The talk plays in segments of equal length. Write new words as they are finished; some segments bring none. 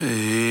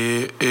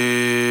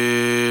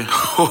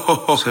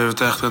Ze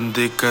heeft echt een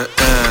dikke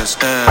ass,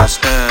 ass,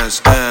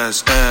 ass,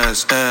 ass,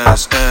 ass,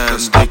 ass,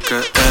 ass. Een dikke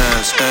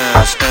ass,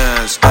 ass,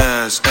 ass,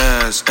 ass,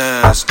 ass, ass,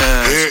 ass.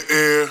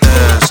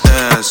 Ass,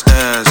 ass,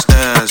 ass,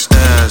 ass,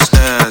 ass,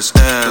 ass,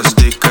 ass. Een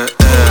dikke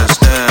ass,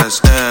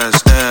 ass,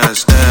 ass,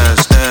 ass,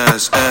 ass,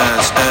 ass,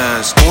 ass,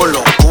 ass.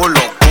 Culo,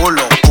 culo,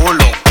 culo,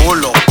 culo,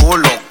 culo,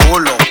 culo,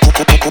 culo,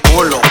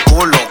 culo,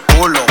 culo,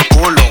 culo,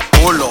 culo,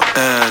 culo,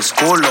 ass,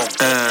 culo,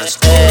 ass.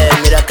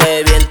 Mira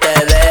que bien te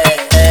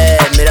ve,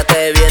 mira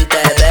que bien te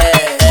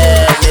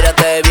ve, mira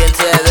que bien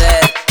se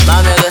ve.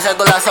 Mami, que ese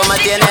corazón me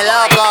tiene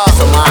loco.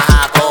 Eso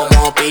maja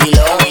como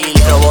pilón,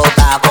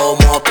 rebota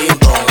como ping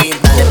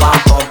pong. Dale pam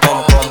pom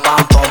pom pom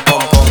pam pom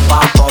pom pom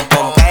pam pom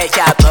pom, que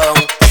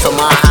chapón. Eso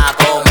maja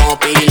como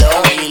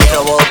pilón,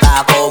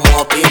 rebota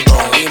como ping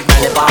pong.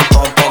 Dale pam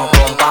pom pom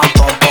pom pam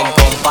pom pom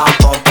pom pam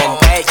pom pom,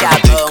 que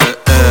chapón.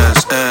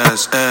 Ass,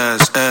 ass,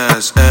 ass,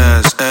 ass,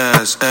 ass,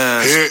 ass,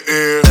 ass.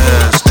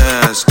 Ass,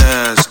 ass,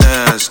 ass,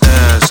 ass,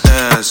 ass,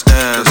 ass,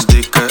 ass.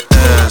 Dikke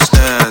ass,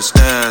 ass,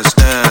 ass,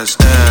 ass,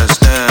 ass,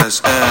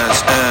 ass,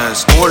 ass,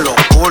 ass. Culo,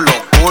 culo,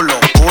 culo,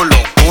 culo,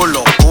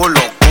 culo,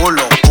 culo,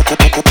 culo,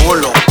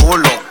 culo,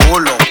 culo,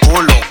 culo,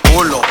 culo,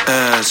 culo,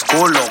 ass,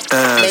 culo,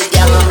 ass. Me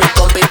llama mi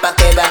compi pa'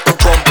 que vea tu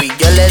compi.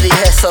 Yo le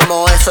dije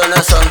somos eso,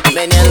 no son ti.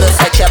 Veniendo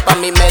esa chapa a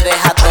mí me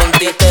deja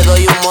tonti. Te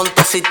doy un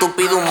monte si tú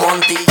pides un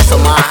monti. Eso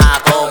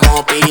maja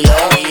como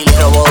pilón,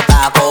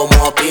 rebota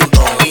como ping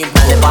pong.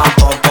 Dale pam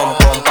pom pom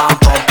pom pam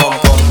pom pom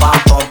pom pam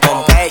pom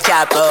pom, que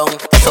chapón.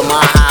 Eso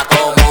maja